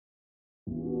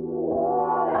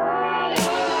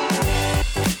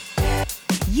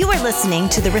listening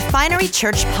to the Refinery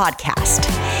Church podcast.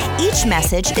 Each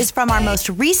message is from our most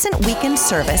recent weekend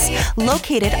service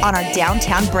located on our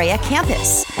downtown Brea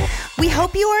campus. We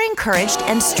hope you are encouraged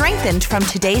and strengthened from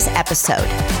today's episode.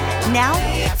 Now,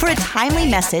 for a timely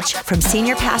message from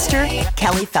Senior Pastor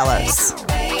Kelly Fellows.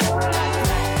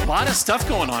 A lot of stuff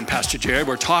going on, Pastor Jared.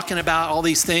 We're talking about all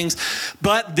these things,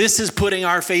 but this is putting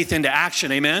our faith into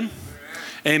action. Amen?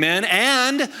 Amen.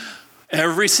 And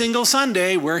every single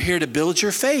Sunday, we're here to build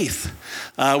your faith.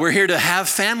 We're here to have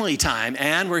family time,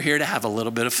 and we're here to have a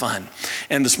little bit of fun.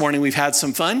 And this morning, we've had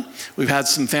some fun. We've had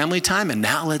some family time, and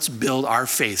now let's build our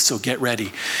faith. So get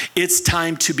ready. It's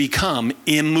time to become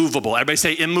immovable. Everybody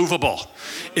say immovable.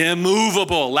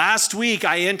 Immovable. Last week,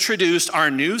 I introduced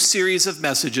our new series of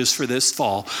messages for this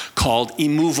fall called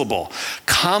Immovable.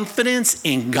 Confidence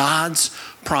in God's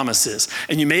promises.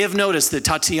 And you may have noticed that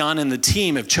Tatiana and the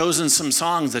team have chosen some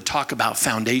songs that talk about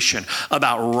foundation,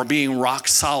 about being rock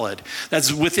solid.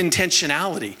 That's with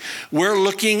intentionality. We're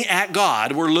looking at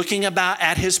God. We're looking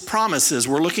at his promises.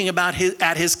 We're looking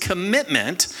at his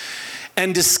commitment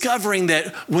and discovering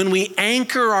that when we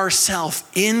anchor ourselves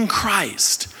in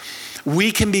Christ,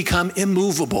 we can become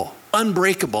immovable,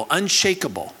 unbreakable,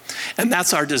 unshakable. And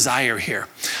that's our desire here.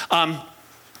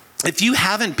 If you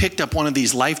haven't picked up one of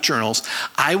these life journals,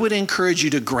 I would encourage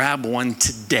you to grab one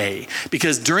today,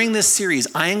 because during this series,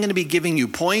 I am going to be giving you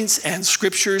points and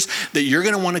scriptures that you're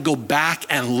going to want to go back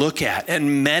and look at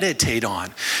and meditate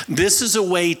on. This is a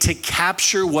way to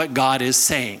capture what God is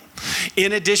saying.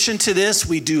 In addition to this,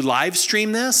 we do live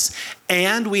stream this,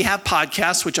 and we have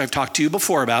podcasts, which I've talked to you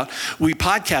before about. We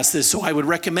podcast this, so I would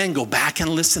recommend go back and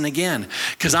listen again,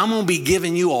 because I'm going to be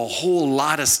giving you a whole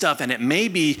lot of stuff, and it may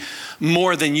be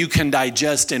more than you can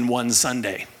digest in one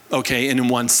Sunday. Okay, and in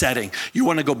one setting. You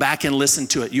want to go back and listen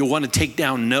to it. You want to take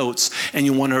down notes, and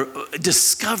you want to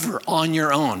discover on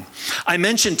your own. I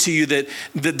mentioned to you that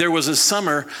there was a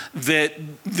summer that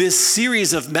this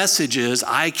series of messages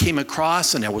I came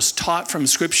across, and I was taught from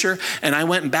Scripture, and I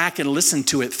went back and listened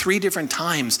to it 3 different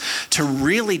times to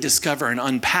really discover and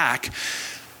unpack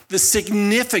the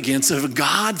significance of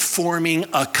God forming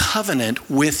a covenant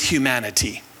with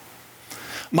humanity.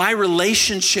 My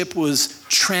relationship was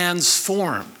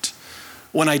transformed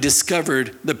when I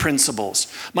discovered the principles.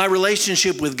 My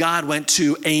relationship with God went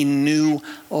to a new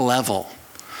level.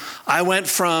 I went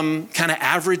from kind of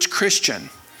average Christian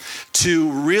to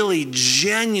really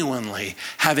genuinely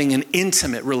having an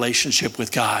intimate relationship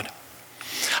with God.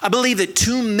 I believe that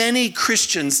too many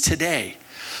Christians today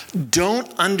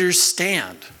don't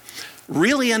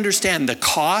really understand the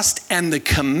cost and the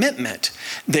commitment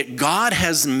that God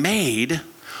has made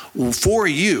for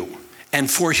you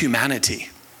and for humanity.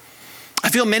 I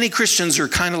feel many Christians are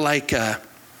kind of like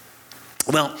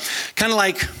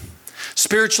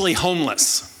spiritually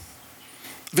homeless.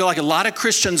 I feel like a lot of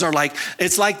Christians are like,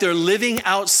 it's like they're living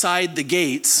outside the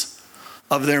gates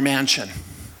of their mansion.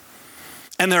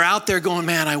 And they're out there going,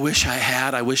 man, I wish I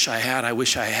had.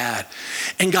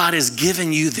 And God has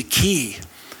given you the key.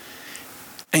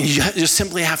 And you just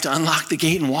simply have to unlock the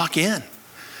gate and walk in,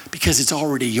 because it's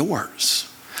already yours.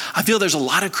 I feel there's a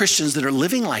lot of Christians that are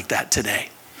living like that today.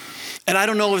 And I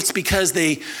don't know if it's because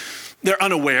they're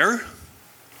unaware,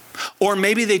 or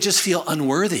maybe they just feel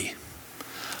unworthy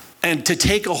and to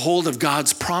take a hold of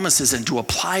God's promises and to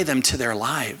apply them to their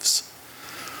lives.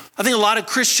 I think a lot of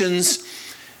Christians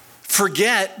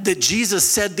forget that Jesus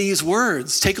said these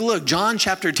words. Take a look, John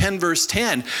chapter 10, verse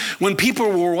 10. When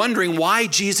people were wondering why,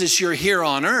 Jesus, you're here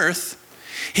on earth,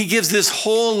 he gives this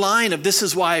whole line of this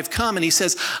is why I've come. And he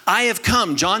says, I have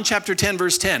come, John chapter 10,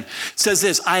 verse 10 says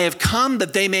this, I have come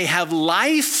that they may have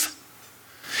life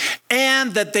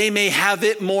and that they may have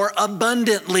it more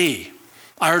abundantly.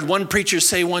 I heard one preacher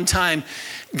say one time,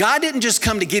 God didn't just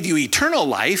come to give you eternal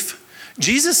life.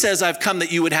 Jesus says, I've come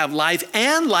that you would have life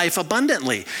and life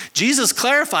abundantly. Jesus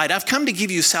clarified, I've come to give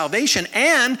you salvation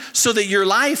and so that your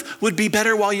life would be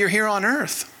better while you're here on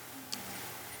earth.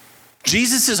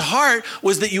 Jesus' heart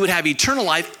was that you would have eternal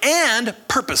life and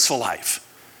purposeful life.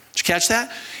 Did you catch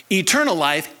that? Eternal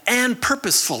life and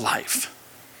purposeful life.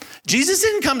 Jesus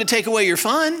didn't come to take away your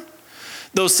fun,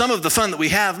 though some of the fun that we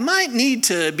have might need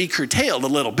to be curtailed a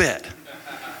little bit.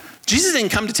 Jesus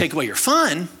didn't come to take away your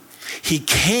fun. He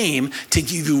came to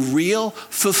give you real,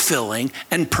 fulfilling,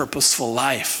 and purposeful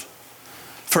life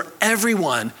for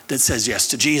everyone that says yes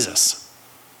to Jesus.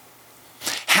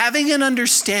 Having an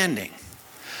understanding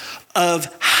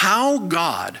of how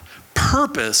God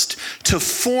purposed to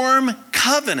form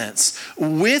covenants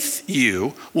with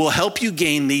you will help you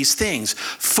gain these things.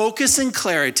 Focus and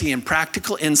clarity and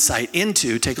practical insight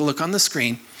into, take a look on the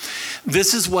screen,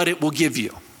 this is what it will give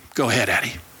you. Go ahead,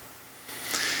 Addie.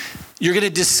 You're going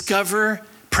to discover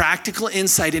practical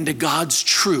insight into God's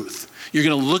truth. You're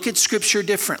going to look at Scripture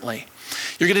differently.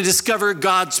 You're going to discover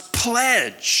God's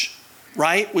pledge,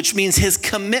 right? Which means his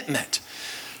commitment.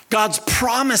 God's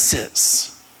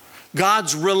promises.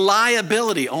 God's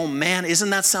reliability. Oh man,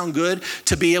 isn't that sound good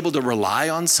to be able to rely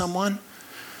on someone?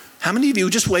 How many of you,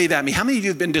 just wave at me, how many of you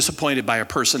have been disappointed by a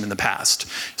person in the past?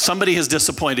 Somebody has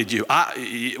disappointed you.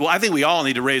 I think we all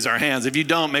need to raise our hands. If you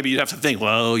don't, maybe you'd have to think,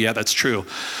 well, yeah, that's true.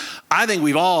 I think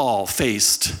we've all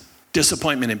faced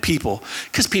disappointment in people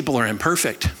because people are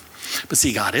imperfect. But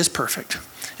see, God is perfect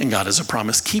and God is a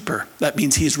promise keeper. That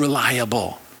means he's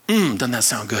reliable. Doesn't that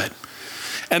sound good?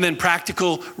 And then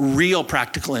real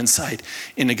practical insight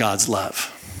into God's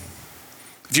love.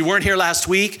 If you weren't here last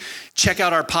week, check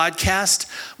out our podcast.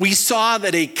 We saw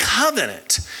that a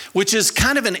covenant, which is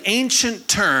kind of an ancient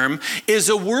term, is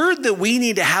a word that we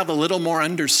need to have a little more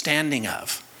understanding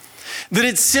of. That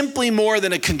it's simply more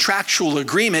than a contractual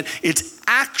agreement. It's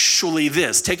actually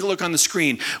this. Take a look on the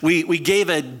screen. We gave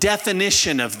a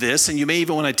definition of this, and you may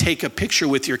even want to take a picture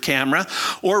with your camera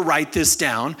or write this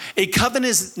down. A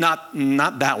covenant is not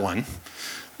that one.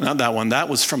 Not that one. That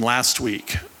was from last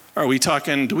week. Are we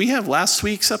talking, do we have last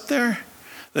week's up there?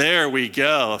 There we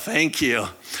go. Thank you.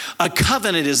 A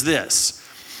covenant is this.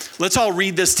 Let's all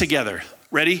read this together.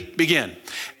 Ready? Begin.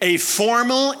 A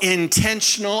formal,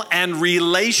 intentional, and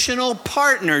relational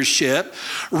partnership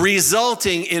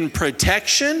resulting in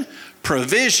protection,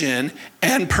 provision,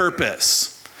 and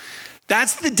purpose.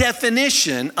 That's the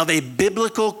definition of a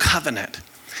biblical covenant.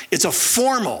 It's a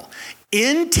formal,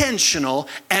 intentional,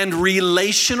 and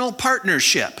relational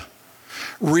partnership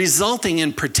resulting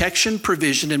in protection,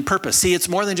 provision, and purpose. See, it's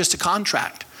more than just a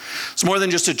contract. It's more than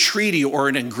just a treaty or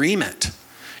an agreement.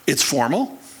 It's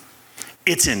formal,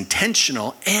 it's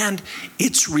intentional, and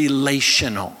it's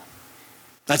relational.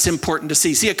 That's important to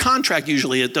see. See, a contract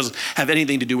usually it doesn't have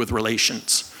anything to do with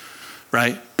relations,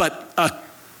 right? But a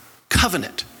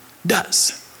covenant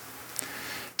does.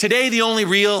 Today, the only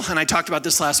real, and I talked about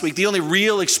this last week, the only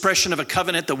real expression of a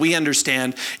covenant that we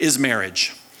understand is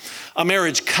marriage. A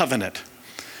marriage covenant.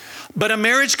 But a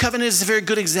marriage covenant is a very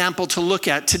good example to look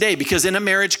at today because in a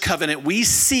marriage covenant, we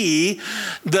see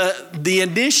the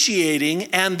initiating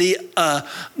and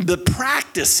the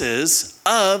practices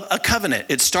of a covenant.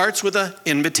 It starts with an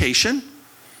invitation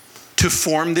to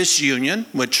form this union,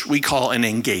 which we call an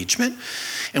engagement,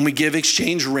 and we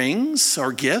exchange rings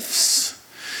or gifts.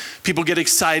 People get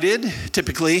excited,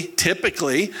 typically,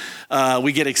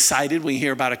 we get excited when we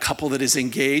hear about a couple that is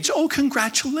engaged. Oh,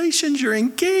 congratulations, you're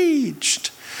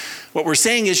engaged. What we're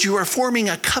saying is you are forming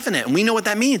a covenant, and we know what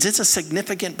that means. It's a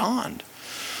significant bond.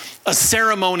 A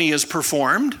ceremony is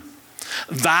performed,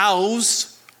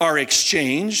 vows are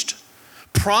exchanged,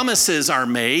 promises are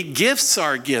made, gifts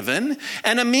are given,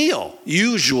 and a meal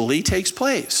usually takes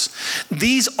place.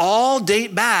 These all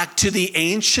date back to the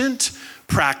ancient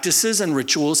practices and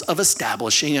rituals of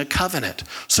establishing a covenant.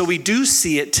 So we do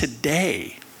see it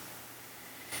today.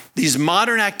 These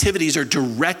modern activities are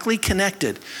directly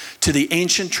connected to the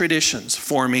ancient traditions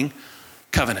forming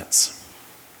covenants.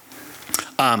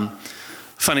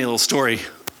 Funny little story.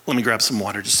 Let me grab some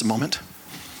water just a moment.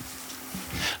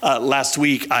 Last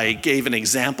week, I gave an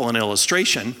example, an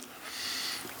illustration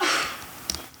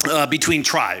between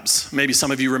tribes. Maybe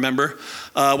some of you remember.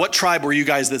 What tribe were you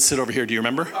guys that sit over here? Do you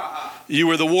remember? You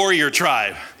were the warrior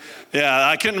tribe. Yeah,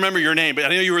 I couldn't remember your name, but I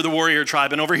know you were the warrior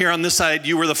tribe. And over here on this side,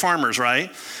 you were the farmers,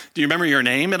 right? Do you remember your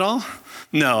name at all?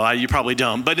 No, you probably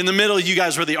don't. But in the middle, you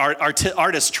guys were the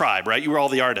artist tribe, right? You were all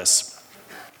the artists.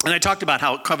 And I talked about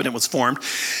how a covenant was formed.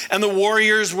 And the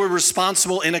warriors were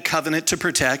responsible in a covenant to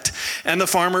protect. And the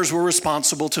farmers were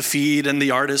responsible to feed. And the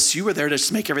artists, you were there to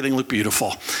just make everything look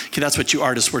beautiful. Okay, that's what you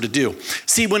artists were to do.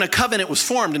 See, when a covenant was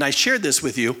formed, and I shared this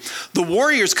with you, the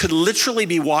warriors could literally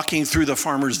be walking through the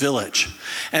farmer's village.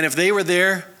 And if they were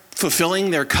there fulfilling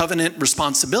their covenant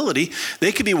responsibility,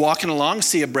 they could be walking along,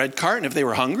 see a bread cart, and if they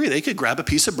were hungry, they could grab a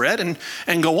piece of bread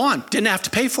and go on. Didn't have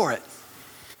to pay for it.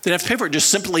 Didn't have to pay for it, just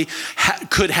simply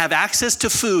could have access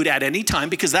to food at any time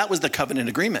because that was the covenant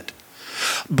agreement.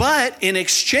 But in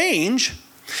exchange,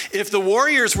 if the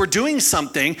warriors were doing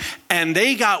something and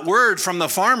they got word from the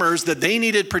farmers that they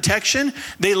needed protection,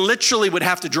 they literally would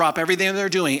have to drop everything they're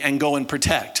doing and go and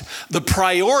protect. The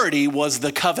priority was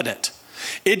the covenant.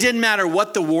 It didn't matter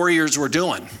what the warriors were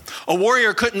doing. A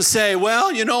warrior couldn't say, well,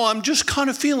 I'm just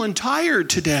kind of feeling tired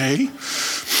today.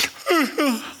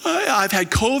 I've had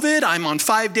COVID. I'm on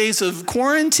 5 days of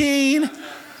quarantine.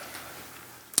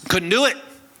 Couldn't do it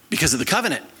because of the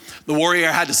covenant. The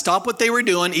warrior had to stop what they were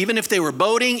doing, even if they were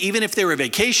boating, even if they were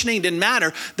vacationing, didn't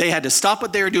matter. They had to stop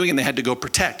what they were doing and they had to go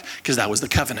protect because that was the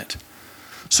covenant.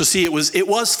 So see, it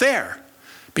was fair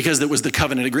because it was the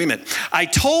covenant agreement. I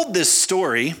told this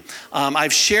story.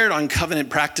 I've shared on covenant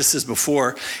practices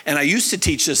before, and I used to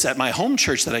teach this at my home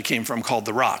church that I came from called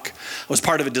The Rock. I was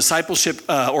part of a discipleship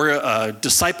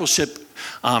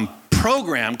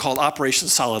program called Operation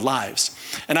Solid Lives.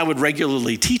 And I would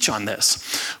regularly teach on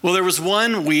this. Well, there was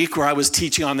one week where I was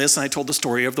teaching on this, and I told the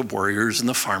story of the warriors and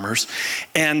the farmers.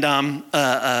 And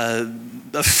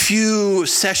a few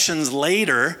sessions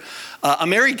later, a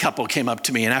married couple came up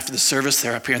to me, and after the service,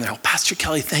 they're up here, and they're, Pastor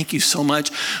Kelly, thank you so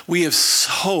much. We have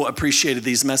so appreciated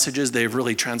these messages. They've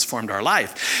really transformed our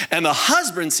life. And the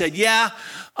husband said, yeah.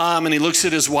 And he looks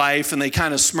at his wife, and they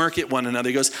kind of smirk at one another.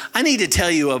 He goes, I need to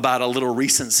tell you about a little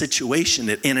recent situation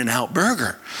at In-N-Out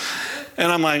Burger. And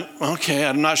I'm like, okay,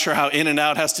 I'm not sure how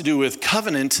In-N-Out has to do with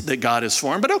covenant that God has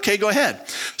formed, but okay, go ahead.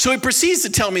 So he proceeds to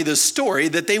tell me this story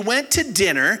that they went to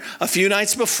dinner a few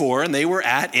nights before, and they were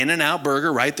at In-N-Out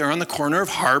Burger right there on the corner of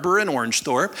Harbor and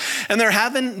Orangethorpe.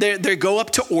 And they go up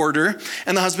to order,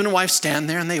 and the husband and wife stand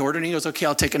there, and they order, and he goes, okay,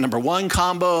 I'll take a number 1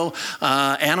 combo,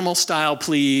 animal style,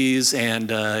 please,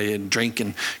 and drink,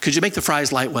 and could you make the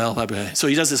fries light well? So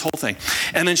he does this whole thing.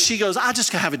 And then she goes, I'm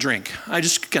just gonna have a drink.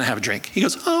 He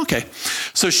goes, oh, okay.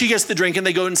 So she gets the drink and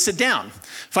they go and sit down.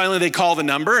 Finally, they call the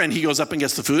number and he goes up and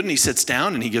gets the food and he sits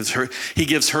down and he gives her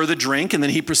the drink, and then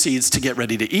he proceeds to get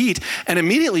ready to eat. And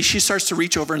immediately she starts to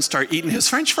reach over and start eating his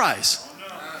French fries.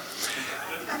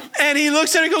 And he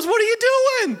looks at her and goes, what are you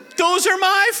doing? Those are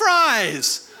my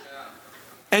fries.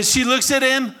 And she looks at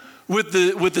him with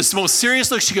this most serious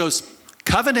look. She goes,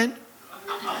 covenant.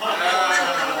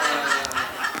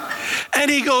 And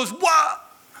he goes, what?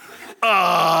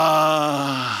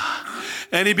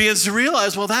 And he begins to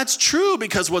realize, well, that's true,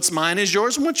 because what's mine is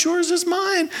yours and what's yours is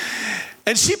mine.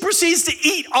 And she proceeds to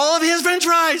eat all of his French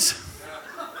fries.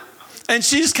 And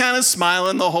she's kind of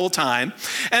smiling the whole time.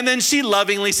 And then she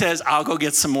lovingly says, I'll go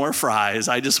get some more fries.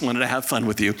 I just wanted to have fun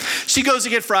with you. She goes to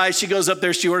get fries. She goes up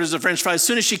there. She orders the French fries. As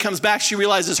soon as she comes back, she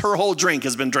realizes her whole drink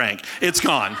has been drank. It's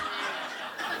gone.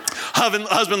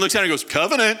 Husband looks at her and goes,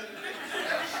 covenant.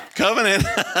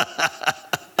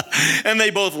 And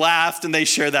they both laughed and they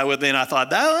shared that with me. And I thought,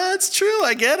 that's true.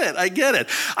 I get it.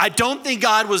 I don't think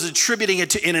God was attributing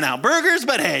it to In-N-Out Burgers,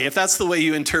 but hey, if that's the way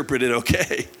you interpret it,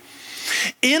 okay.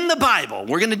 In the Bible,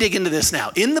 we're going to dig into this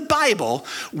now. In the Bible,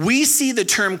 we see the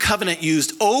term covenant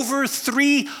used over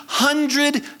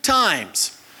 300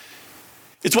 times.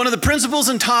 It's one of the principles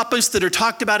and topics that are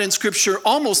talked about in Scripture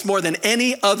almost more than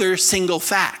any other single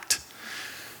fact.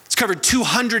 It's covered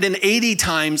 280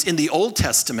 times in the Old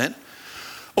Testament,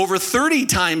 over 30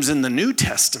 times in the New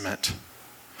Testament.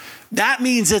 That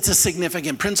means it's a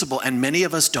significant principle, and many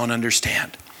of us don't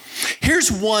understand. Here's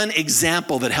one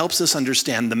example that helps us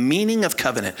understand the meaning of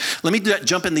covenant. Let me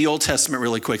jump in the Old Testament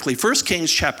really quickly. 1 Kings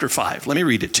chapter 5. Let me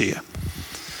read it to you.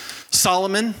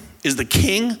 Solomon is the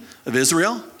king of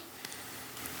Israel,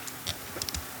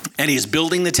 and he is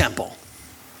building the temple.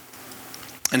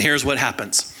 And here's what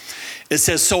happens. It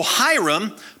says, so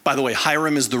Hiram, by the way,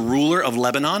 Hiram is the ruler of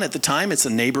Lebanon at the time. It's a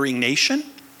neighboring nation.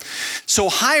 So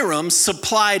Hiram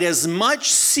supplied as much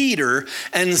cedar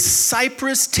and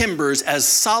cypress timbers as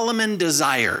Solomon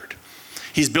desired.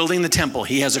 He's building the temple.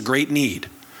 He has a great need.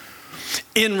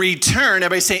 In return,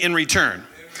 everybody say in return.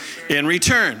 In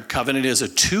return, covenant is a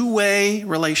two-way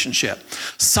relationship.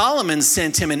 Solomon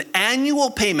sent him an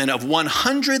annual payment of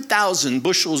 100,000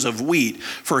 bushels of wheat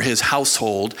for his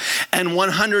household and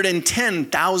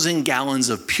 110,000 gallons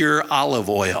of pure olive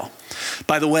oil.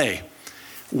 By the way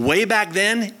back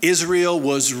then, Israel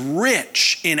was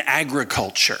rich in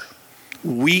agriculture.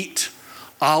 Wheat,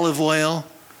 olive oil.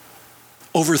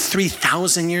 Over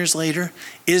 3,000 years later,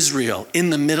 Israel in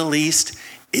the Middle East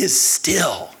is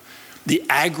still the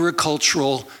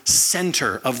agricultural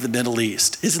center of the Middle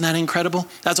East. Isn't that incredible?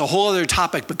 That's a whole other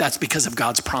topic, but that's because of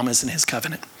God's promise and his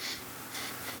covenant.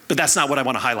 But that's not what I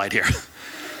want to highlight here.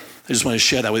 I just want to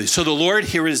share that with you. So the Lord,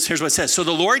 here's what it says. So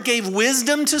the Lord gave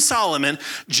wisdom to Solomon,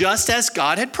 just as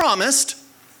God had promised.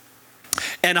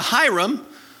 And Hiram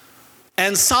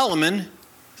and Solomon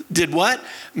did what?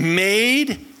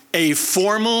 Made a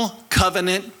formal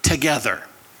covenant together.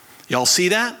 Y'all see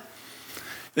that?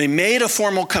 They made a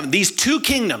formal covenant. These two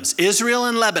kingdoms, Israel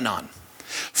and Lebanon,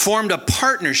 formed a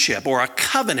partnership or a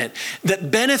covenant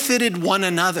that benefited one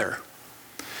another.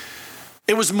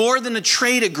 It was more than a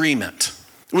trade agreement.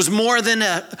 It was more than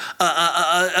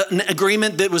an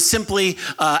agreement that was simply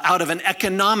out of an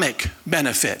economic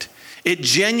benefit. It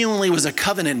genuinely was a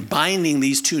covenant binding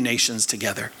these two nations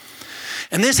together.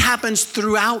 And this happens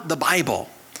throughout the Bible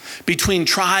between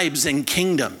tribes and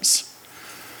kingdoms.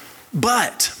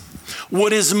 But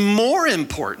what is more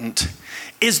important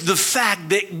is the fact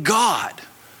that God,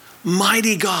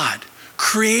 mighty God,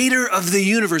 creator of the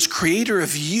universe, creator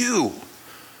of you,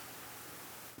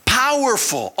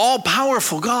 powerful,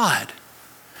 all-powerful God,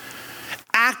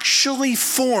 actually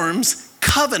forms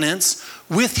covenants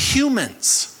with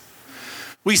humans.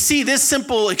 We see this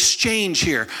simple exchange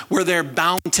here where they're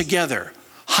bound together.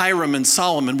 Hiram and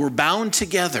Solomon were bound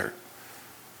together,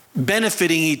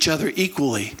 benefiting each other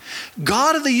equally.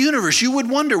 God of the universe, you would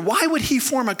wonder, why would he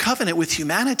form a covenant with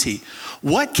humanity?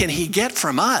 What can he get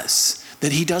from us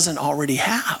that he doesn't already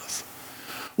have?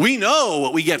 We know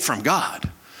what we get from God.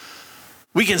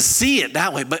 We can see it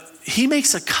that way, but he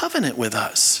makes a covenant with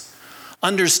us,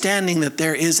 understanding that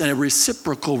there is a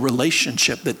reciprocal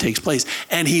relationship that takes place,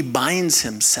 and he binds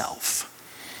himself.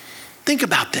 Think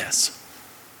about this.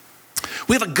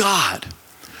 We have a God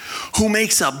who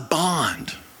makes a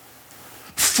bond,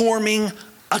 forming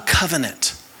a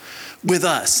covenant with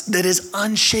us that is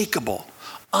unshakable,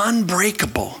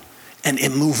 unbreakable, and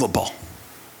immovable.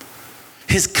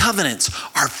 His covenants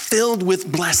are filled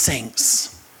with blessings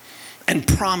and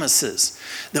promises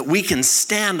that we can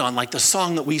stand on, like the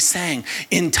song that we sang,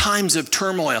 in times of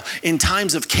turmoil, in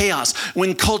times of chaos,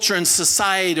 when culture and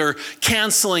society are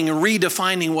canceling and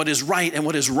redefining what is right and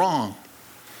what is wrong.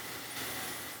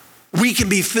 We can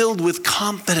be filled with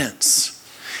confidence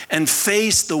and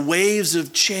face the waves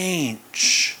of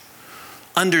change,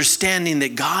 understanding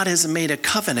that God has made a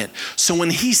covenant. So when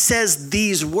he says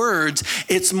these words,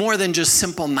 it's more than just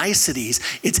simple niceties.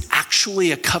 It's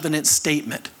actually a covenant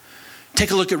statement.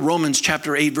 Take a look at Romans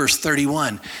chapter 8, verse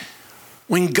 31.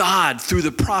 When God, through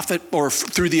the prophet or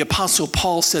through the apostle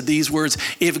Paul, said these words,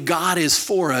 if God is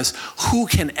for us, who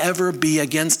can ever be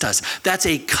against us? That's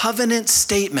a covenant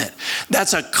statement.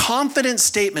 That's a confident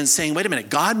statement saying, wait a minute,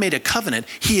 God made a covenant.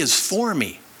 He is for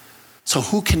me. So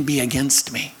who can be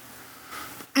against me?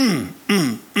 Man,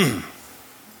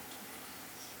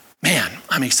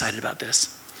 I'm excited about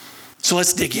this. So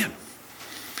let's dig in.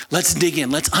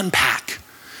 Let's unpack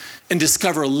and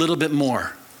discover a little bit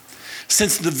more.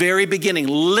 Since the very beginning,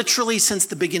 literally since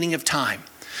the beginning of time,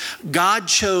 God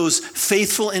chose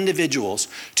faithful individuals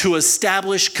to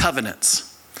establish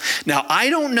covenants. Now, I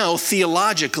don't know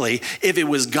theologically if it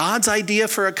was God's idea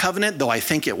for a covenant, though I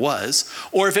think it was,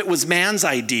 or if it was man's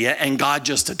idea and God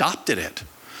just adopted it.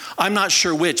 I'm not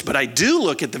sure which, but I do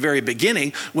look at the very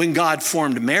beginning when God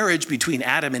formed marriage between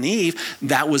Adam and Eve.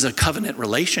 That was a covenant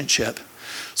relationship.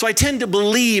 So I tend to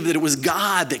believe that it was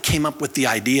God that came up with the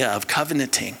idea of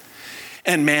covenanting,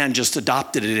 and man just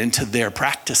adopted it into their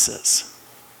practices.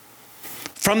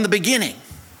 From the beginning,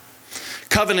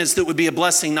 covenants that would be a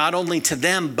blessing not only to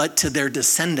them, but to their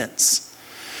descendants.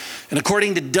 And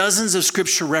according to dozens of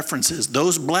scripture references,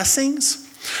 those blessings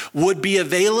would be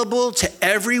available to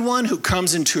everyone who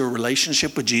comes into a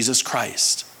relationship with Jesus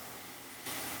Christ.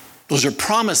 Those are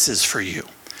promises for you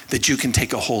that you can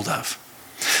take a hold of.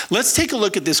 Let's take a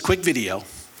look at this quick video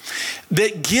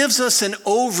that gives us an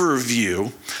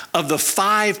overview of the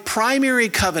 5 primary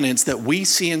covenants that we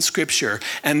see in Scripture.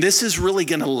 And this is really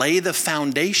going to lay the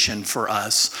foundation for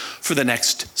us for the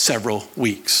next several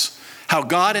weeks. How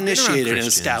God initiated and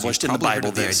established in the Bible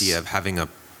the idea of having a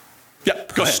Yep,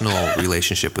 personal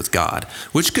relationship with God,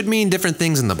 which could mean different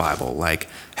things in the Bible, like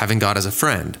having God as a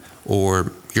friend,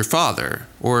 or your father,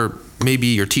 or maybe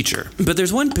your teacher. But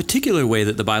there's one particular way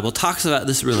that the Bible talks about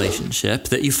this relationship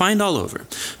that you find all over.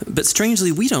 But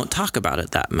strangely, we don't talk about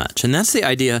it that much. And that's the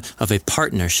idea of a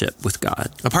partnership with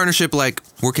God. A partnership like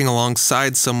working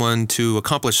alongside someone to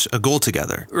accomplish a goal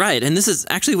together. Right. And this is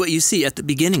actually what you see at the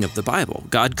beginning of the Bible.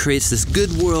 God creates this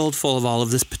good world full of all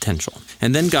of this potential.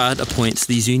 And then God appoints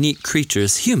these unique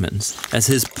creatures, humans, as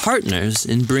his partners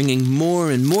in bringing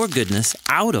more and more goodness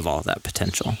out of all that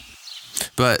potential.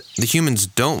 But the humans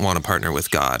don't want to partner with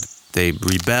God. They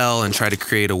rebel and try to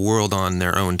create a world on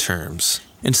their own terms.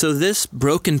 And so this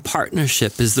broken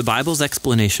partnership is the Bible's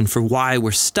explanation for why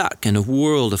we're stuck in a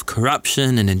world of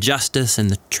corruption and injustice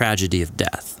and the tragedy of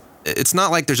death. It's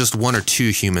not like there's just 1 or 2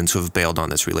 humans who have bailed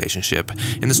on this relationship.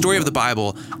 In the story of the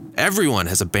Bible, everyone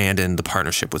has abandoned the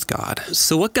partnership with God.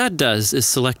 So what God does is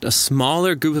select a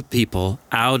smaller group of people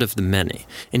out of the many,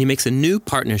 and he makes a new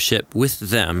partnership with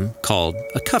them called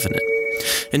a covenant.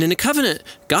 And in a covenant,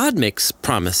 God makes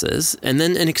promises and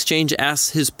then in exchange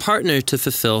asks his partner to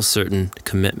fulfill certain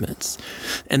commitments.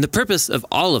 And the purpose of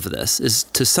all of this is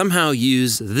to somehow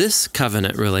use this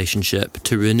covenant relationship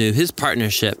to renew his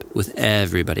partnership with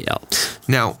everybody else.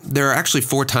 Now, there are actually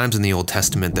 4 times in the Old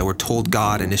Testament that we're told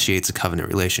God initiates a covenant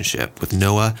relationship with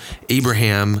Noah,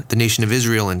 Abraham, the nation of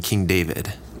Israel, and King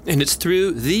David. And it's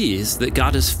through these that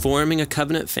God is forming a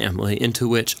covenant family into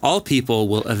which all people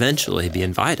will eventually be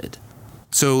invited.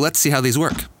 So let's see how these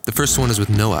work. The first one is with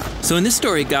Noah. So in this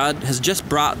story, God has just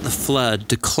brought the flood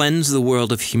to cleanse the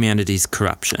world of humanity's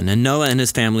corruption, and Noah and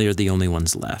his family are the only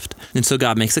ones left. And so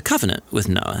God makes a covenant with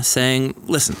Noah, saying,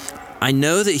 listen, I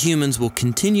know that humans will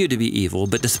continue to be evil,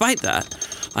 but despite that,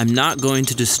 I'm not going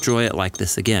to destroy it like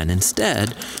this again. Instead,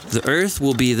 the earth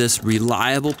will be this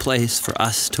reliable place for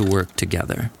us to work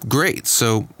together. Great.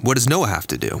 So what does Noah have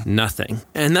to do? Nothing.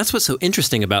 And that's what's so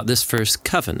interesting about this first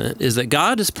covenant, is that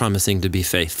God is promising to be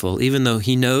faithful, even though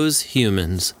he knows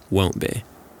humans won't be.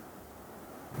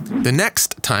 The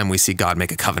next time we see God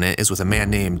make a covenant is with a man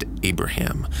named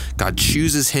Abraham. God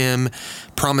chooses him,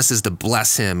 promises to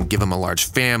bless him, give him a large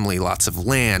family, lots of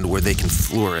land where they can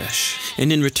flourish.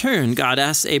 And in return, God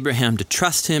asks Abraham to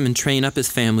trust him and train up his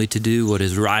family to do what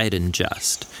is right and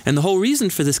just. And the whole reason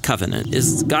for this covenant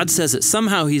is God says that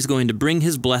somehow he's going to bring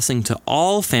his blessing to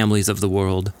all families of the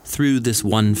world through this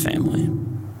one family.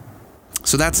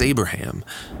 So that's Abraham.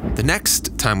 The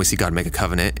next time we see God make a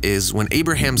covenant is when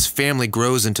Abraham's family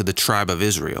grows into the tribe of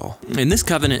Israel. And this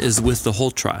covenant is with the whole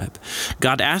tribe.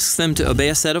 God asks them to obey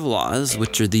a set of laws,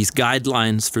 which are these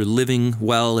guidelines for living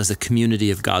well as a community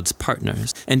of God's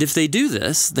partners. And if they do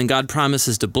this, then God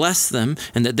promises to bless them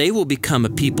and that they will become a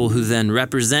people who then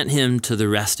represent him to the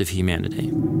rest of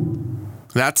humanity.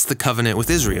 That's the covenant with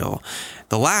Israel.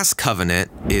 The last covenant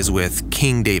is with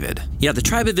King David. Yeah, the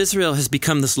tribe of Israel has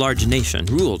become this large nation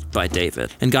ruled by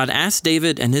David. And God asked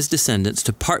David and his descendants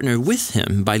to partner with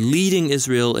him by leading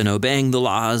Israel in obeying the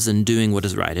laws and doing what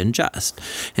is right and just.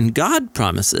 And God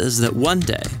promises that one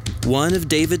day, one of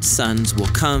David's sons will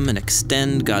come and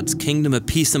extend God's kingdom of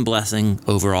peace and blessing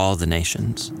over all the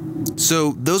nations.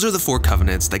 So those are the 4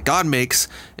 covenants that God makes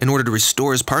in order to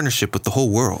restore his partnership with the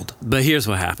whole world. But here's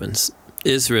what happens.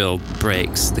 Israel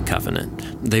breaks the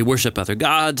covenant. They worship other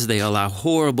gods, they allow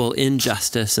horrible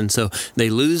injustice, and so they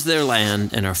lose their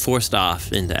land and are forced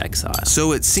off into exile.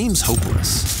 So it seems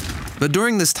hopeless. But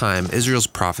during this time, Israel's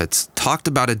prophets talked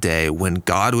about a day when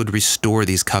God would restore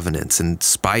these covenants in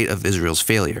spite of Israel's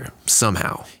failure,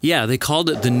 somehow. Yeah, they called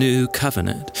it the New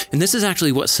Covenant. And this is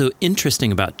actually what's so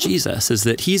interesting about Jesus, is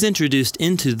that he's introduced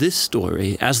into this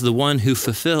story as the one who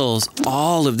fulfills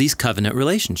all of these covenant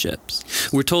relationships.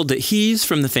 We're told that he's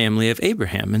from the family of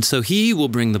Abraham, and so he will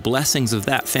bring the blessings of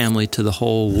that family to the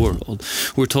whole world.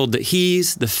 We're told that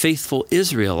he's the faithful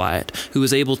Israelite who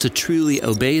was able to truly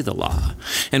obey the law.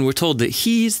 And we're told that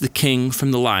he's the king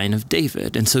from the line of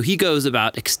David, and so he goes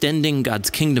about extending God's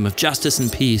kingdom of justice and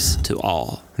peace to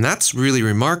all. And that's really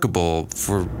remarkable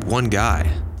for one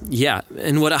guy. Yeah,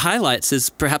 and what it highlights is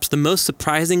perhaps the most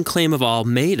surprising claim of all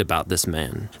made about this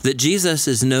man, that Jesus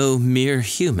is no mere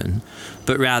human,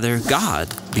 but rather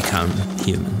God become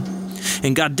human.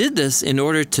 And God did this in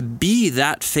order to be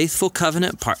that faithful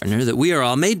covenant partner that we are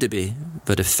all made to be,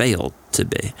 but have failed to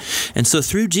be. And so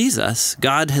through Jesus,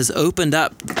 God has opened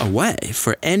up a way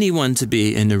for anyone to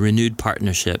be in a renewed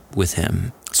partnership with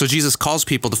him. So Jesus calls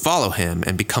people to follow him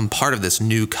and become part of this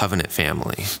new covenant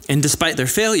family. And despite their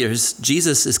failures,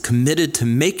 Jesus is committed to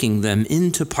making them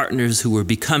into partners who are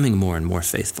becoming more and more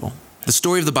faithful. The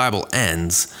story of the Bible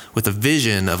ends with a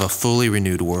vision of a fully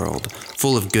renewed world,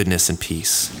 full of goodness and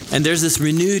peace. And there's this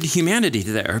renewed humanity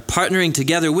there, partnering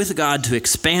together with God to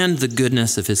expand the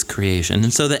goodness of his creation.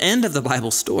 And so the end of the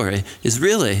Bible story is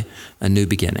really a new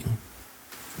beginning.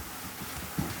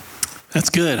 That's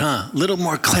good, huh? A little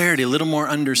more clarity, a little more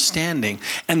understanding,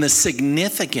 and the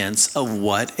significance of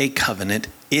what a covenant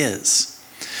is.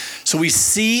 So we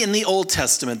see in the Old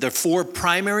Testament, there are 4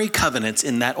 primary covenants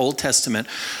in that Old Testament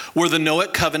were the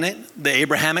Noahic covenant, the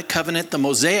Abrahamic covenant, the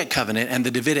Mosaic covenant, and the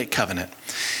Davidic covenant.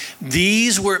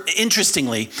 These were,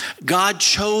 interestingly, God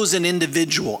chose an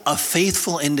individual, a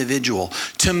faithful individual,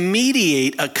 to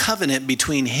mediate a covenant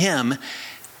between him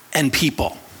and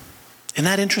people. Isn't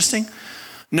that interesting?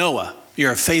 Noah,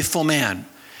 you're a faithful man.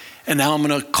 And now I'm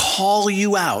going to call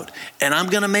you out, and I'm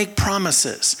going to make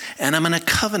promises, and I'm going to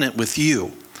covenant with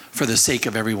you for the sake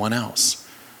of everyone else.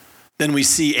 Then we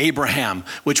see Abraham,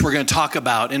 which we're going to talk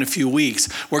about in a few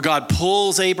weeks, where God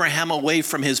pulls Abraham away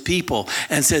from his people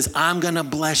and says, I'm going to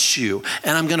bless you,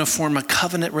 and I'm going to form a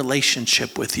covenant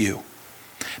relationship with you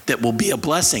that will be a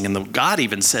blessing. And God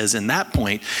even says in that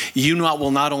point, you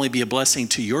will not only be a blessing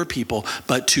to your people,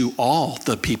 but to all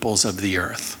the peoples of the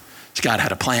earth. So God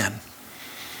had a plan.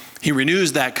 He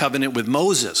renews that covenant with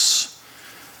Moses.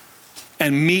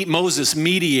 And Moses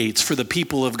mediates for the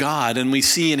people of God. And we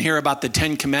see and hear about the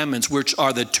 10 Commandments, which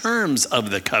are the terms of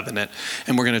the covenant.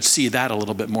 And we're going to see that a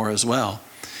little bit more as well.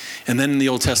 And then in the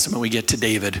Old Testament, we get to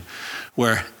David,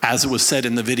 where, as it was said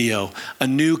in the video, a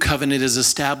new covenant is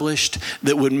established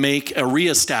that would make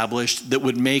reestablished, that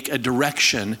would make a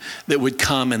direction that would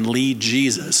come and lead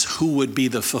Jesus, who would be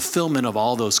the fulfillment of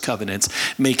all those covenants,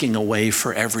 making a way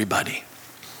for everybody.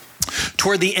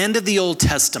 Toward the end of the Old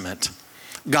Testament,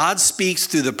 God speaks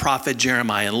through the prophet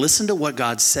Jeremiah, and listen to what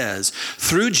God says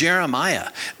through Jeremiah.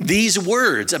 These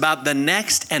words about the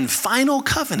next and final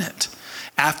covenant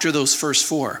after those first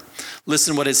four.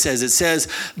 Listen what it says. It says,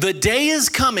 "The day is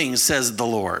coming, says the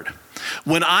Lord,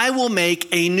 when I will make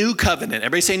a new covenant."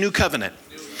 Everybody say new covenant.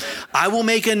 "I will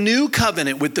make a new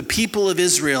covenant with the people of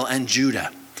Israel and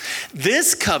Judah.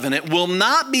 This covenant will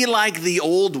not be like the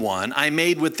old one I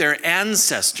made with their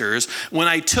ancestors when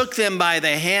I took them by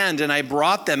the hand and I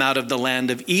brought them out of the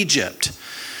land of Egypt."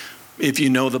 If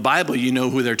you know the Bible, you know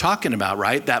who they're talking about,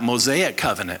 right? That Mosaic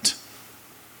covenant.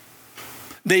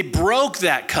 They broke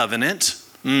that covenant,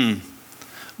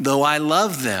 though I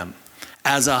love them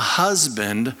as a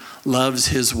husband loves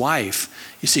his wife.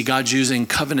 You see, God's using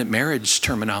covenant marriage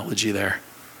terminology there,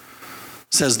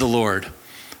 says the Lord.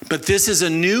 "But this is a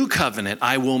new covenant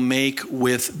I will make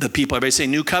with the people." Everybody say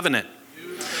new covenant.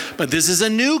 "But this is a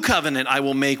new covenant I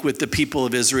will make with the people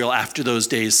of Israel after those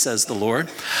days, says the Lord.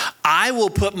 I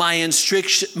will put my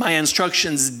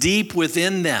instructions deep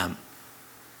within them,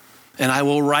 and I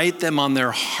will write them on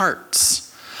their hearts.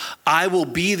 I will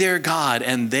be their God,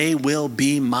 and they will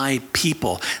be my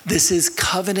people." This is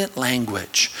covenant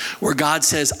language where God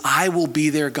says, I will be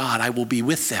their God. I will be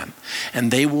with them, and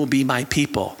they will be my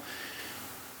people.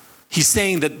 He's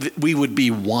saying that we would be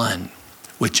one,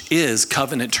 which is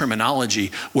covenant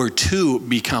terminology where two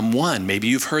become one. Maybe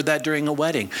you've heard that during a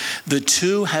wedding. The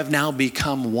two have now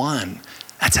become one.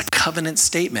 That's a covenant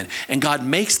statement. And God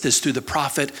makes this through the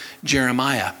prophet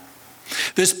Jeremiah.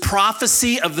 This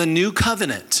prophecy of the new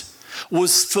covenant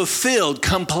was fulfilled,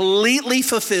 completely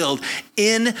fulfilled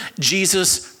in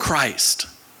Jesus Christ.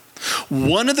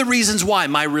 One of the reasons why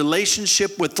my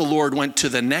relationship with the Lord went to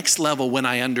the next level when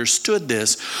I understood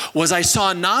this was I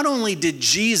saw not only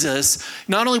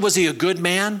was he a good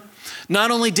man, not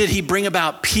only did he bring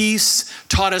about peace,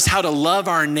 taught us how to love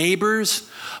our neighbors,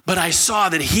 but I saw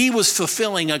that he was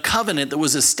fulfilling a covenant that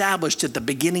was established at the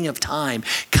beginning of time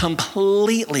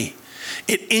completely.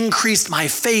 It increased my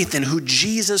faith in who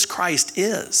Jesus Christ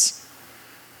is.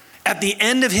 At the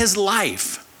end of his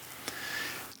life,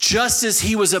 just as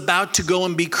he was about to go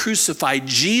and be crucified,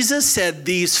 Jesus said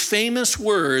these famous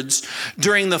words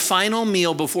during the final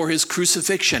meal before his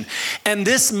crucifixion. And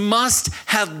this must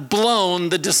have blown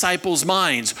the disciples'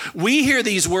 minds. We hear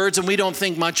these words and we don't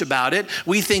think much about it.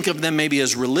 We think of them maybe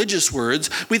as religious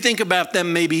words. We think about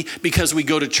them maybe because we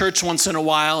go to church once in a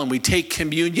while and we take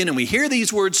communion and we hear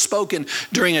these words spoken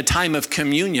during a time of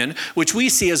communion, which we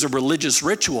see as a religious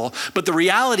ritual. But the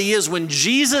reality is when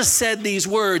Jesus said these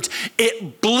words,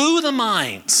 it blew the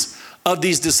minds of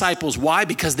these disciples. Why?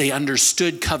 Because they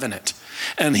understood covenant.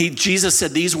 And Jesus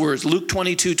said these words, Luke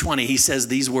 22:20, he says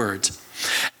these words.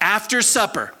 After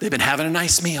supper, they've been having a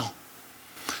nice meal,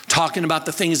 talking about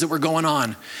the things that were going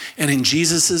on. And in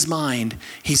Jesus's mind,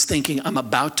 he's thinking, I'm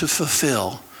about to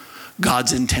fulfill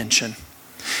God's intention.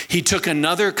 He took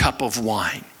another cup of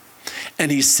wine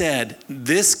and he said,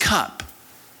 this cup,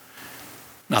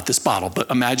 not this bottle,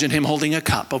 but imagine him holding a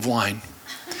cup of wine,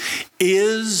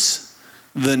 is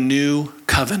the new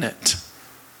covenant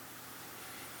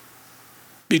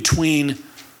between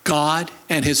God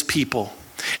and his people,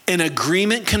 an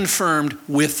agreement confirmed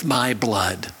with my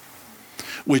blood,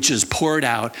 which is poured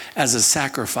out as a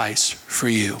sacrifice for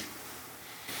you.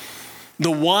 The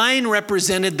wine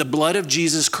represented the blood of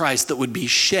Jesus Christ that would be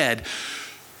shed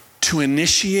to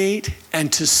initiate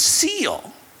and to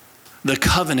seal the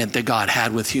covenant that God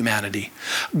had with humanity.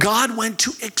 God went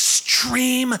to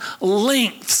extreme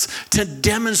lengths to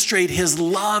demonstrate his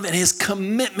love and his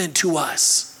commitment to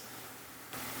us.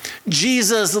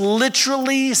 Jesus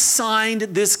literally signed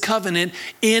this covenant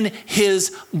in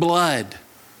his blood.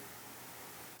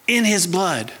 In his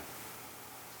blood.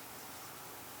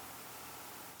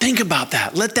 Think about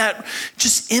that. Let that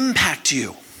just impact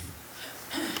you.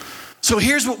 So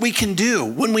here's what we can do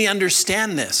when we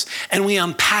understand this and we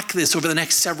unpack this over the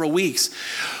next several weeks.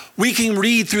 We can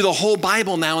read through the whole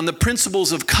Bible now, and the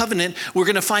principles of covenant we're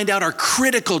going to find out are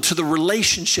critical to the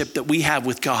relationship that we have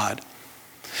with God.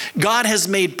 God has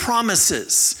made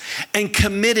promises and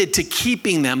committed to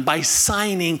keeping them by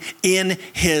signing in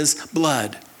his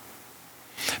blood.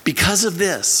 Because of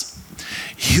this,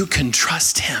 you can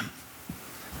trust him.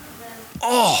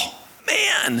 Oh,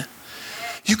 man.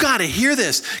 You got to hear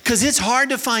this because it's hard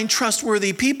to find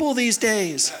trustworthy people these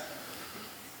days.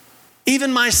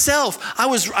 Even myself,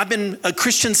 I've been a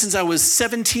Christian since I was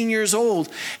 17 years old,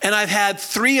 and I've had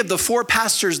 3 of the 4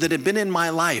 pastors that have been in my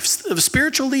life, of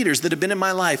spiritual leaders that have been in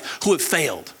my life, who have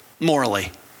failed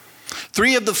morally.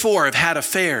 3 of the 4 have had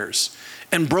affairs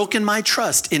and broken my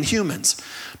trust in humans.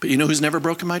 But you know who's never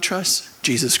broken my trust?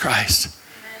 Jesus Christ.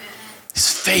 He's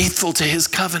faithful to his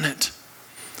covenant.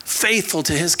 Faithful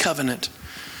to his covenant.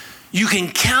 You can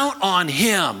count on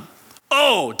him.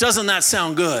 Oh, doesn't that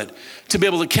sound good? To be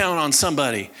able to count on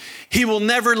somebody. He will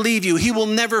never leave you. He will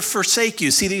never forsake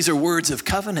you. See, these are words of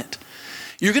covenant.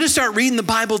 You're going to start reading the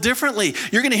Bible differently.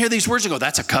 You're going to hear these words and go,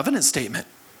 that's a covenant statement.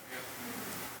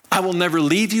 I will never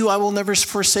leave you. I will never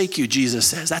forsake you, Jesus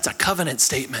says. That's a covenant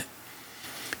statement.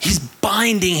 He's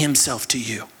binding himself to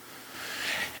you.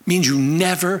 It means you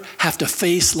never have to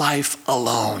face life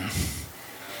alone.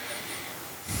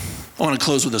 I want to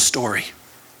close with a story.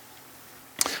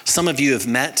 Some of you have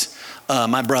met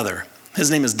my brother. His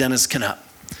name is Dennis Knupp.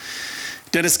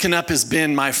 Dennis Knupp has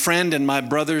been my friend and my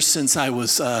brother since I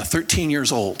was 13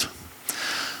 years old.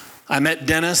 I met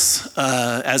Dennis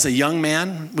as a young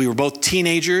man. We were both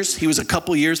teenagers. He was a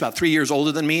couple years, about 3 years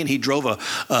older than me, and he drove a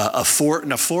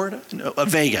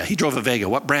Vega. He drove a Vega.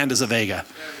 What brand is a Vega?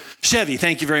 Chevy.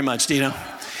 Thank you very much, Dino.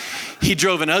 He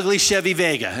drove an ugly Chevy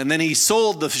Vega, and then he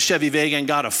sold the Chevy Vega and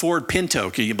got a Ford Pinto.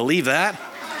 Can you believe that?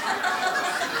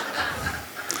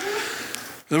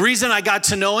 The reason I got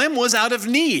to know him was out of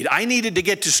need. I needed to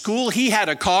get to school. He had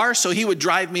a car, so he would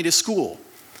drive me to school.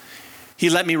 He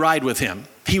let me ride with him.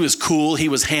 He was cool. He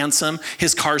was handsome.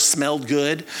 His car smelled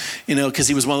good, because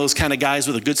he was one of those kind of guys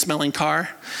with a good smelling car.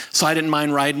 So I didn't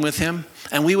mind riding with him.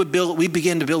 And we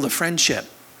began to build a friendship.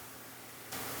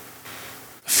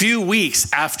 A few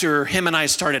weeks after him and I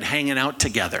started hanging out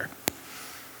together,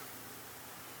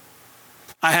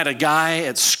 I had a guy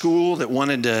at school that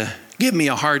wanted to give me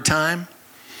a hard time.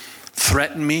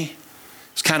 Threatened me. He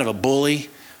was kind of a bully. He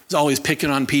was always picking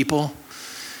on people.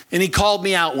 And he called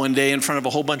me out one day in front of a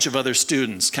whole bunch of other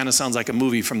students. Kind of sounds like a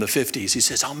movie from the 50s. He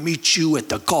says, I'll meet you at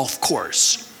the golf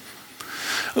course.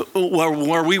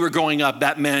 Where we were growing up,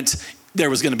 that meant there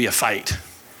was going to be a fight.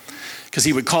 Because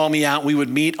he would call me out. We would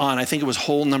meet on, I think it was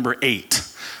hole number 8.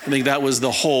 I think that was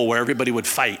the hole where everybody would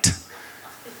fight.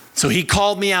 So he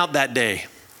called me out that day.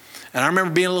 And I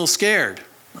remember being a little scared.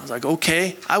 I was like,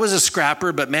 okay. I was a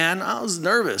scrapper, but man, I was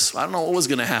nervous. I don't know what was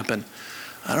going to happen.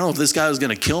 I don't know if this guy was going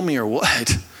to kill me or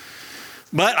what.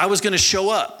 But I was going to show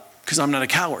up because I'm not a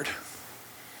coward.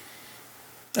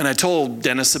 And I told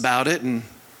Dennis about it, and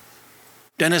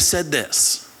Dennis said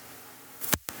this.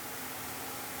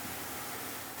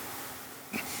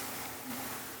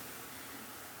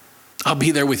 I'll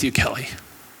be there with you, Kelly.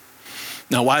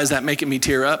 Now, why is that making me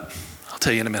tear up? I'll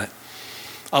tell you in a minute.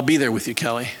 I'll be there with you,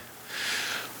 Kelly.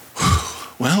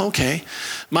 Well, okay.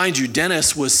 Mind you,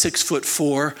 Dennis was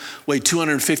 6'4", weighed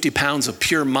 250 pounds of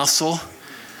pure muscle.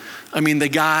 I mean, the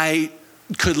guy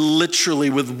could literally,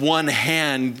 with one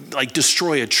hand,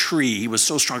 destroy a tree. He was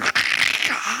so strong.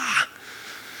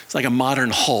 It's like a modern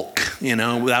Hulk,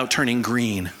 without turning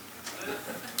green.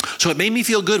 So it made me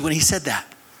feel good when he said that.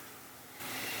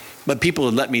 But people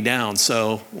had let me down.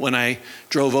 So when I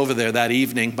drove over there that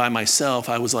evening by myself,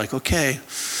 I was like, okay,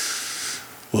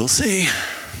 we'll see.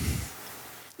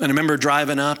 And I remember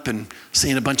driving up and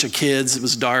seeing a bunch of kids. It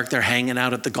was dark. They're hanging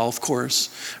out at the golf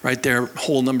course right there,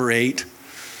 hole number 8.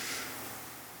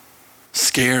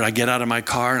 Scared, I get out of my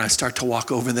car and I start to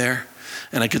walk over there.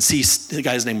 And I could see the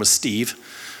guy's name was Steve.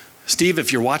 Steve,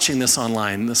 if you're watching this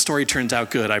online, the story turns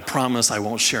out good. I promise I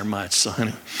won't share much. So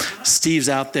anyway, Steve's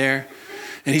out there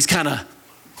and he's kind of,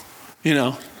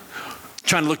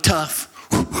 trying to look tough,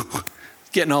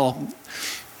 getting all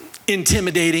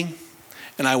intimidating.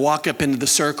 And I walk up into the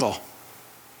circle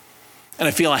and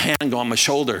I feel a hand go on my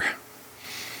shoulder.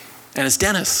 And it's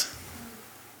Dennis.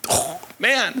 Oh,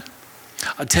 man.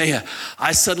 I'll tell you,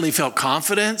 I suddenly felt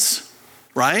confidence,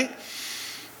 right?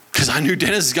 Because I knew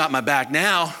Dennis has got my back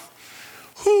now.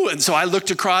 Whew. And so I looked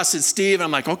across at Steve and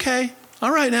I'm like, okay,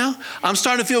 all right now. I'm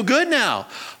starting to feel good now.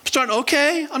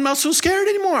 I'm not so scared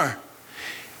anymore.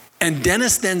 And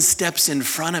Dennis then steps in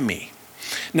front of me.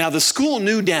 Now the school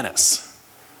knew Dennis.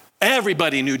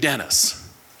 Everybody knew Dennis.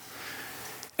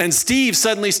 And Steve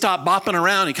suddenly stopped bopping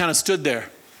around. He kind of stood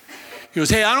there. He goes,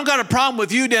 hey, I don't got a problem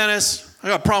with you, Dennis. I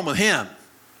got a problem with him.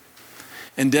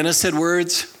 And Dennis said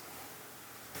words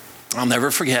I'll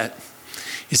never forget.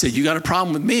 He said, you got a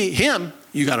problem with him,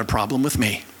 you got a problem with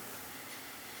me.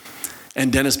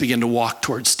 And Dennis began to walk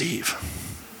towards Steve.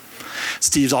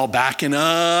 Steve's all backing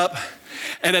up.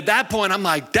 And at that point, I'm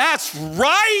like, that's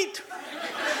right.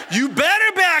 You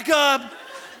better back up.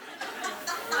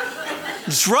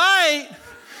 That's right.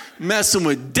 Messing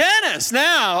with Dennis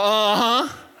now,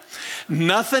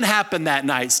 Nothing happened that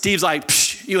night. Steve's like,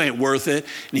 psh, you ain't worth it.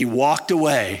 And he walked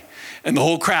away. And the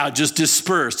whole crowd just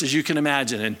dispersed, as you can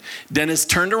imagine. And Dennis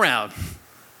turned around.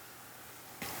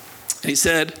 And he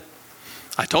said,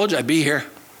 I told you I'd be here.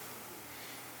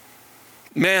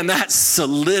 Man, that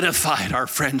solidified our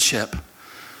friendship.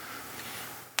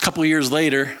 A couple of years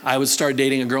later, I would start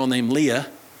dating a girl named Leah.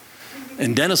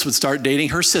 And Dennis would start dating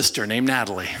her sister named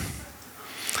Natalie.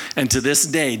 And to this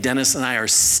day, Dennis and I are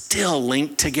still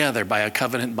linked together by a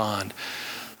covenant bond.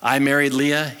 I married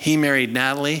Leah, he married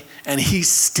Natalie, and he's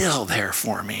still there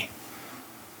for me.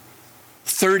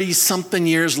 30-something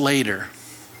years later,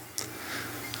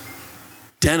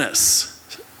 Dennis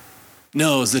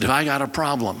knows that if I got a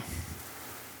problem,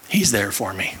 he's there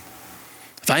for me.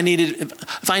 If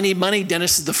I need money,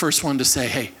 Dennis is the first one to say,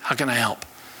 hey, how can I help?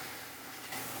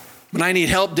 When I need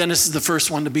help, Dennis is the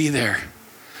first one to be there.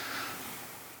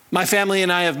 My family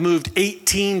and I have moved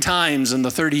 18 times in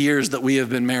the 30 years that we have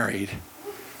been married.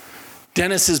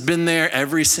 Dennis has been there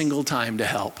every single time to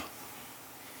help.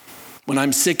 When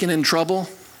I'm sick and in trouble,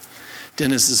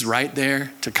 Dennis is right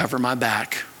there to cover my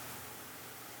back.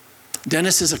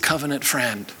 Dennis is a covenant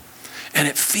friend, and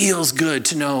it feels good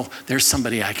to know there's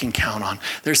somebody I can count on.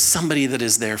 There's somebody that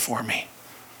is there for me.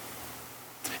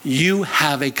 You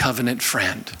have a covenant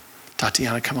friend.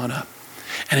 Tatiana, come on up.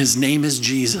 And his name is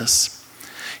Jesus.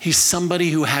 He's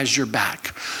somebody who has your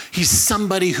back. He's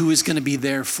somebody who is going to be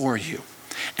there for you.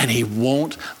 And he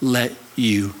won't let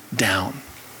you down.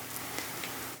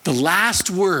 The last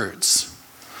words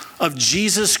of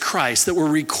Jesus Christ that were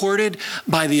recorded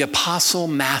by the Apostle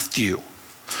Matthew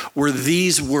were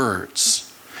these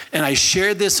words. And I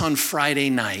shared this on Friday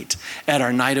night at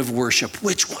our night of worship,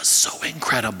 which was so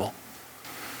incredible.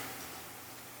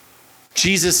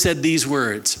 Jesus said these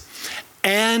words,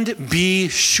 and be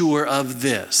sure of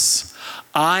this,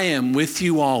 I am with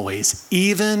you always,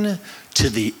 even to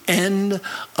the end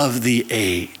of the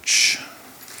age.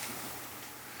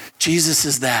 Jesus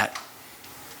is that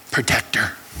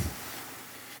protector.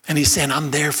 And he's saying,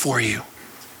 I'm there for you.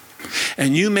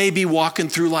 And you may be walking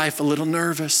through life a little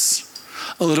nervous,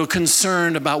 a little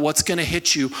concerned about what's going to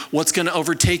hit you, what's going to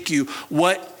overtake you,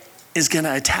 what is going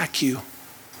to attack you.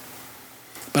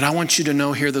 But I want you to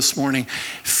know here this morning,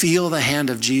 feel the hand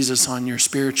of Jesus on your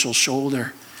spiritual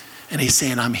shoulder. And he's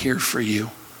saying, I'm here for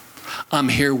you. I'm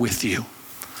here with you.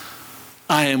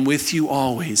 I am with you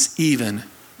always, even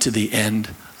to the end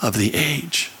of the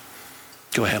age.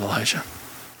 Go ahead, Elijah.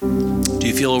 Do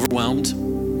you feel overwhelmed?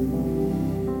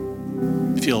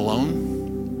 Feel alone?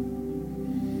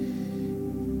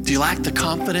 Do you lack the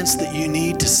confidence that you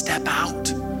need to step out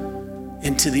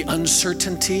into the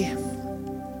uncertainty?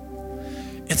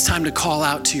 It's time to call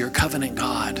out to your covenant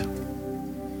God,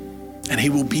 and he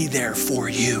will be there for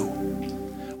you.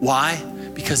 Why?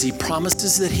 Because he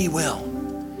promises that he will,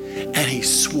 and he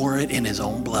swore it in his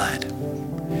own blood.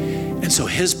 And so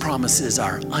his promises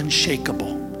are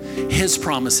unshakable. His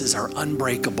promises are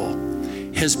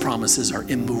unbreakable. His promises are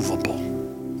immovable,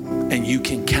 and you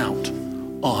can count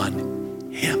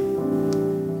on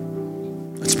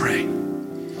him. Let's pray.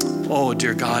 Oh,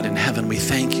 dear God in heaven, we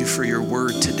thank you for your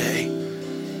word today.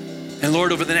 And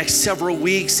Lord, over the next several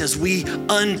weeks, as we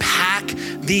unpack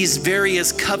these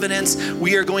various covenants,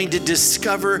 we are going to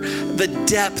discover the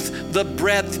depth, the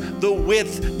breadth, the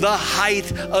width, the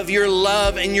height of your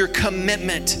love and your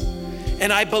commitment.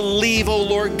 And I believe, oh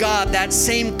Lord God, that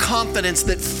same confidence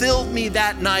that filled me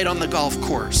that night on the golf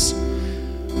course.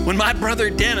 When my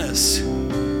brother Dennis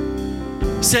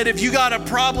said, if you got a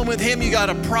problem with him, you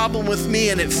got a problem with me.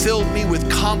 And it filled me with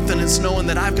confidence knowing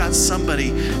that I've got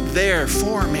somebody there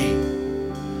for me.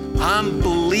 I'm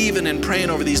believing and praying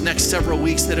over these next several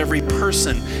weeks that every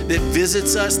person that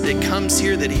visits us, that comes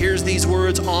here, that hears these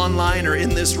words online or in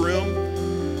this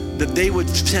room, that they would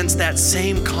sense that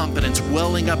same confidence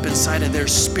welling up inside of their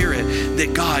spirit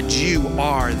that God, you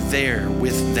are there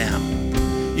with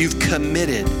them. You've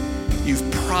committed, you've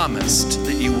promised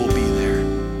that you will be there.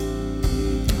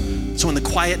 So in the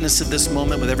quietness of this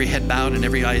moment, with every head bowed and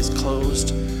every eye is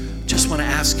closed, just want to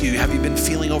ask you, have you been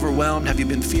feeling overwhelmed? Have you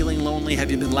been feeling lonely? Have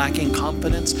you been lacking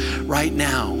confidence? Right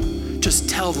now, just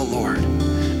tell the Lord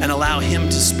and allow him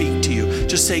to speak to you.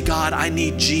 Just say, God, I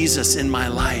need Jesus in my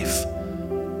life.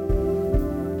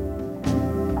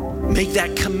 Make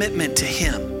that commitment to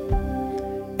him,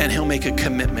 and he'll make a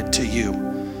commitment to you.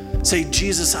 Say,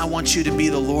 Jesus, I want you to be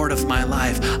the Lord of my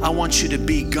life. I want you to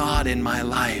be God in my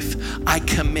life. I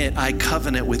commit, I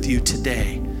covenant with you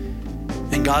today.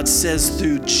 And God says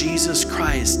through Jesus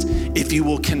Christ, if you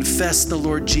will confess the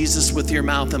Lord Jesus with your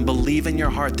mouth and believe in your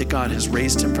heart that God has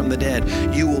raised him from the dead,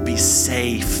 you will be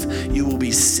safe. You will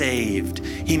be saved.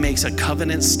 He makes a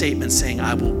covenant statement saying,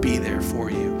 I will be there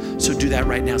for you. So do that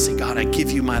right now. Say, God, I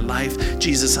give you my life.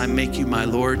 Jesus, I make you my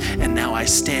Lord. And now I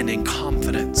stand in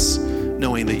confidence,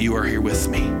 knowing that you are here with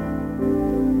me.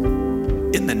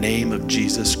 In the name of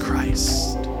Jesus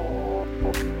Christ.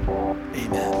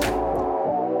 Amen.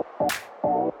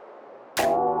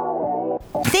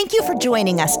 Thank you for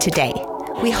joining us today.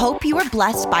 We hope you were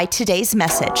blessed by today's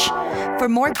message. For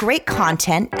more great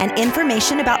content and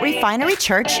information about Refinery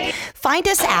Church, find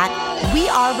us at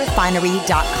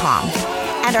wearerefinery.com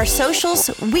and our socials,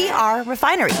 We Are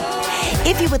Refinery.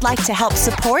 If you would like to help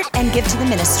support and give to the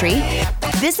ministry,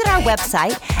 visit our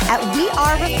website at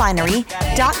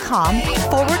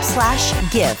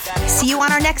wearerefinery.com/give. See you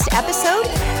on our next episode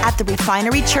at the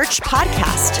Refinery Church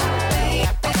Podcast.